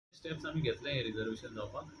Steps आमी घेतले हे reservation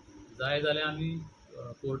जावपाक. जाय जाल्यार आमी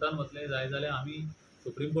कोर्टान वतले, जाय जाल्यार आमी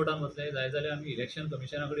सुप्रीम कोर्टान वतले, जाय जाल्यार आमी इलेक्शन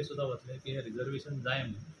कमिशना कडेन सुद्दां वतले की हे रिजर्वेशन जाय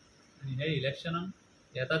म्हणून. आनी हे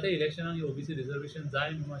इलेक्शनाक येता ते इलेक्शनाक हे ओबीसी रिजर्वेशन जाय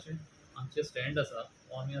म्हणून अशें आमचें स्टँड आसा.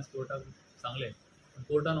 हो आमी आज कोर्टाक सांगलें.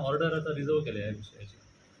 कोर्टान ऑर्डर आतां रिजर्व केल्या ह्या विशयाची.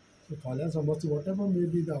 So Falya Samas, whatever may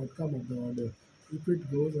be the outcome of the order, if it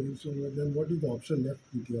goes against the order, then what is the option left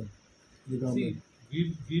with your the government?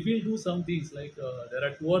 See, we will do some things like there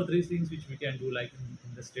are 2 or 3 things which we can do, like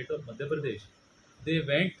in the state of Madhya Pradesh. They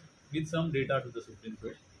went with some data to the Supreme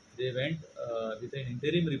Court. They went with an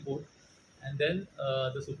interim report, and then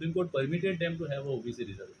the Supreme Court permitted them to have a OBC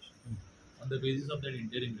reservation on the basis of that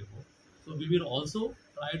interim report. So we will also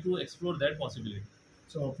try to explore that possibility.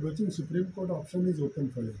 So approaching Supreme Court option is open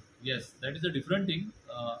for you. Yes, that is a different thing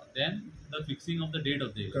than the fixing of the date of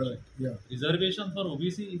the election. Correct. Yeah. Reservation for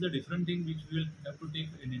OBC is a different thing which we will have to take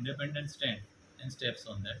an independent stand and steps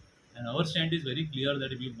on that. And our stand is very clear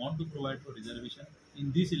that we want to provide for reservation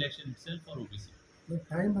in this election itself for OBC. But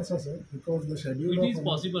time has sir, because the schedule It of is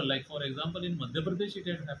possible. Like for example, in Madhya Pradesh,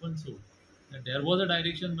 it had happened so that there was a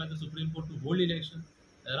direction by the Supreme Court to hold election.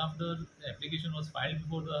 Thereafter, the application was filed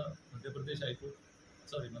before the Madhya Pradesh High Court.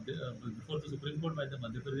 Before the Supreme Court by the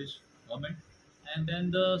Madhya Pradesh government, and then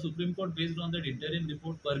the Supreme Court, based on that interim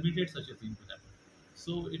report, permitted such a thing to happen.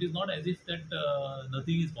 So it is not as if that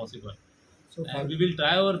nothing is possible. So and we will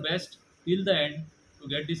try our best till the end to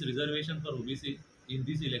get this reservation for OBC in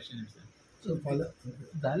this election itself. So Falya,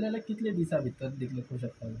 झालेल्या कितले दिसा भितर declare करू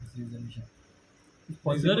शकता reservation?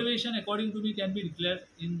 Reservation, according to me, can be declared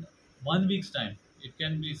in 1 week's time. It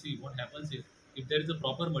can be, see what happens is, if there is a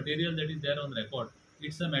proper material that is there on record,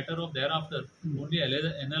 it's a matter of thereafter only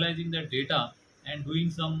analyzing that data and doing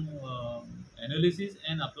some analysis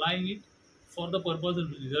and applying it for the purpose of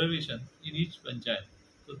reservation in each panchayat.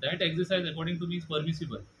 So that exercise, according to me, is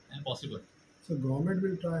permissible and possible. so government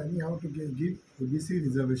will try anyhow to give OBC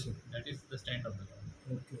reservation. That is the stand of the government.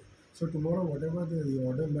 Okay. So tomorrow, whatever the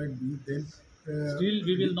order might be, then Still,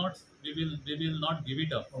 we will not give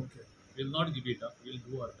it up. Okay. We will not give it up. We will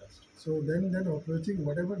do our best. So then approaching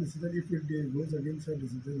whatever decision, if it goes against a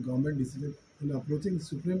decision, government decision, then approaching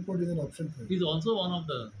Supreme Court is an option for you. It is also one of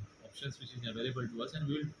the options which is available to us, and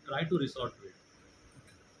we will try to resort to it.